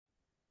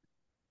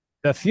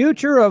The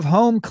future of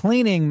home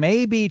cleaning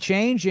may be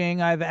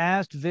changing. I've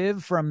asked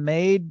Viv from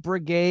Maid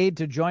Brigade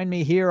to join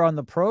me here on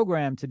the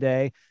program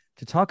today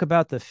to talk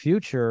about the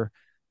future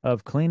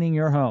of cleaning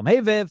your home.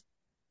 Hey, Viv.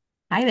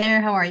 Hi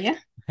there, how are you?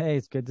 Hey,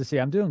 it's good to see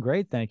you. I'm doing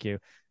great. Thank you.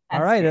 All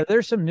That's right. great.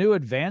 There's some new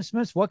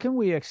advancements. What can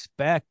we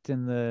expect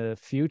in the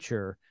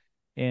future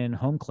in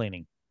home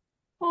cleaning?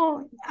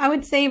 Well, I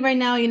would say right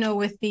now,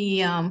 with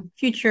the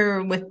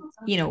future with,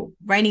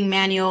 writing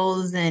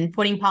manuals and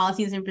putting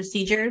policies and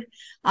procedures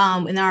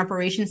in our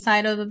operations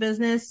side of the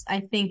business,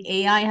 I think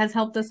AI has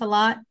helped us a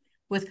lot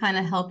with kind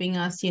of helping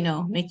us,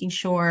 making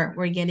sure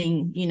we're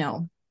getting,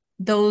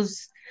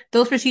 those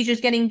those procedures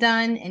getting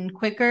done and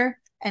quicker,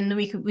 and then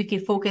we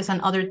could focus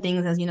on other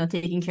things as,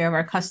 taking care of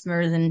our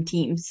customers and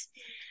teams.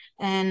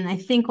 And I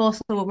think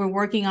also what we're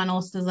working on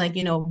also is like,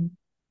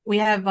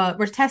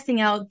 we're testing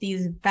out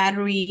these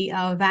battery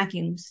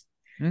vacuums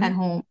Hmm. at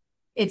home.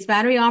 It's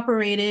battery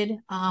operated.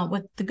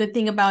 What the good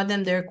thing about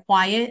them, they're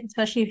quiet,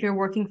 especially if you're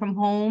working from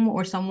home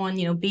or someone,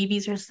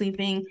 babies are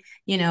sleeping,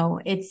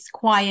 it's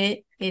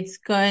quiet, it's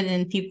good,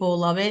 and people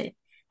love it.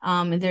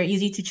 They're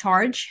easy to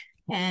charge.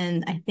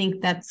 And I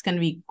think that's going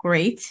to be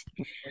great.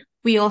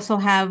 We also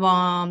have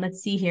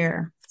let's see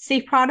here,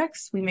 safe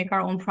products. We make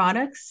our own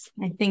products.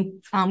 I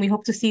think we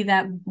hope to see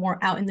that more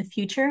out in the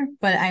future,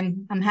 but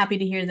I'm happy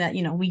to hear that,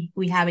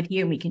 we have it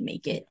here and we can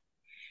make it.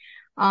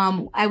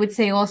 I would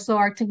say also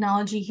our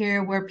technology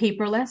here, we're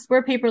paperless. We're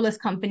a paperless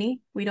company.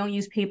 We don't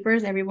use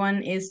papers.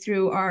 Everyone is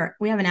through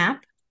we have an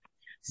app,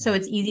 so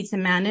it's easy to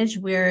manage.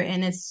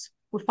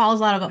 It follows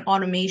a lot of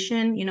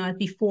automation.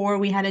 Before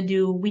we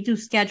do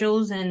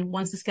schedules, and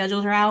once the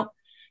schedules are out,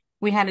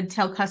 we had to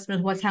tell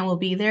customers what time we'll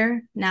be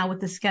there. Now with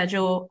the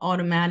schedule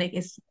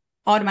it's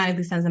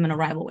automatically sends them an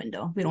arrival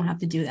window. We don't have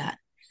to do that.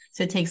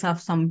 So it takes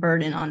off some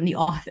burden on the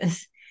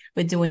office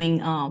with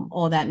doing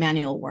all that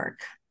manual work.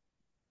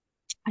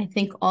 I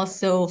think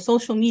also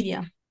social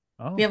media.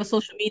 We Oh, have a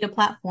social media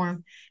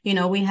platform. We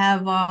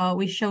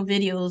show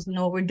videos,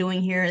 what we're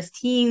doing here as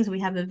teams.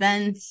 We have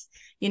events,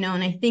 and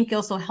I think it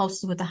also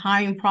helps with the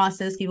hiring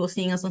process. People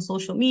seeing us on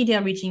social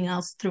media, reaching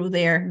us through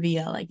there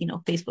via like,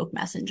 Facebook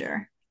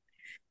Messenger.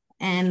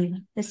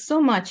 And there's so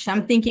much.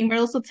 I'm thinking we're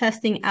also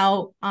testing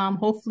out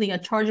hopefully a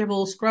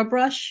chargeable scrub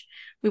brush.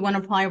 We want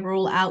to probably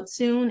roll out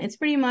soon. It's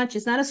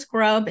not a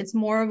scrub, it's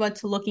more of a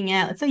to looking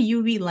at, it's a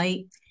UV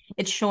light.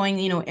 It's showing,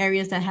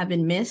 areas that have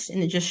been missed,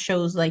 and it just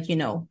shows like,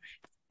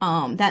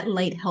 that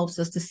light helps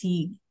us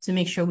to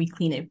make sure we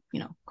clean it,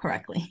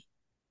 correctly.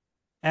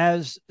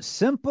 as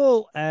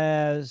simple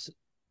as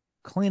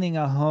cleaning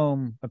a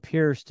home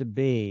appears to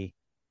be,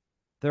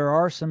 there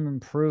are some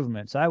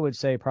improvements. I would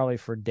say probably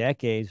for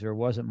decades there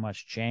wasn't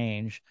much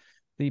change.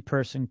 The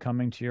person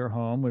coming to your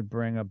home would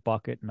bring a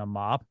bucket and a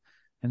mop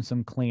and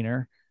some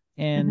cleaner,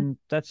 Mhm. and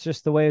that's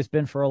just the way it's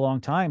been for a long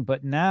time.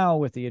 But now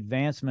with the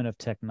advancement of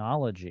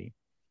technology,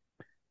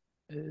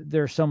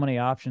 there are so many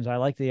options. I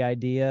like the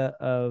idea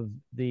of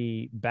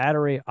the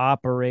battery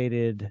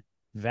operated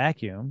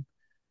vacuum.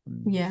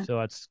 Yeah.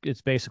 So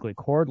it's basically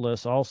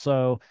cordless.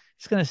 Also,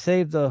 it's going to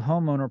save the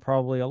homeowner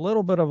probably a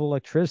little bit of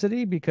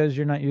electricity because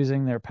you're not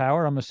using their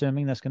power. I'm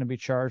assuming that's going to be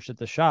charged at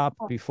the shop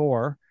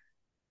before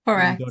you go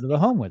Correct. to the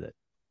home with it.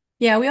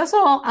 Yeah,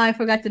 I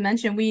forgot to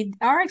mention, we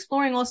are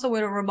exploring also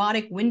with a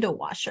robotic window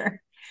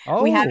washer.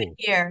 We have it Oh,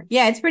 here.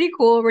 Yeah, it's pretty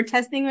cool. We're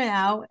testing it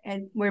out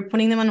and we're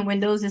putting them on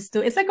Windows. It's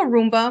like a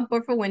Roomba,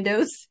 but for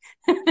Windows.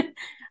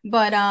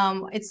 But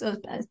I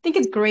think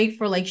it's great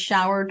for like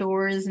shower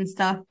doors and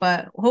stuff.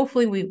 But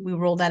hopefully we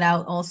roll that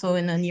out also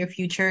in the near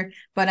future.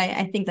 But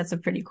I think that's a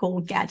pretty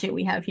cool gadget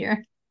we have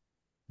here.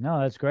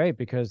 no, that's great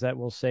because that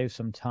will save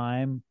some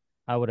time,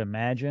 I would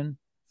imagine,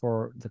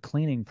 for the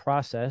cleaning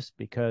process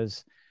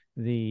because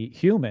the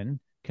human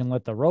can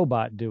let the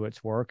robot do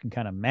its work and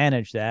kind of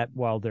manage that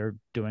while they're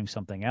doing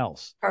something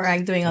else.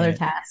 Correct, doing other And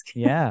tasks.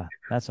 yeah,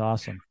 that's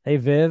awesome. Hey,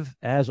 Viv,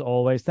 as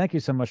always, thank you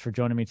so much for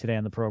joining me today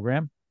on the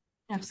program.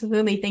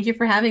 Absolutely. Thank you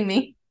for having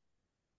me.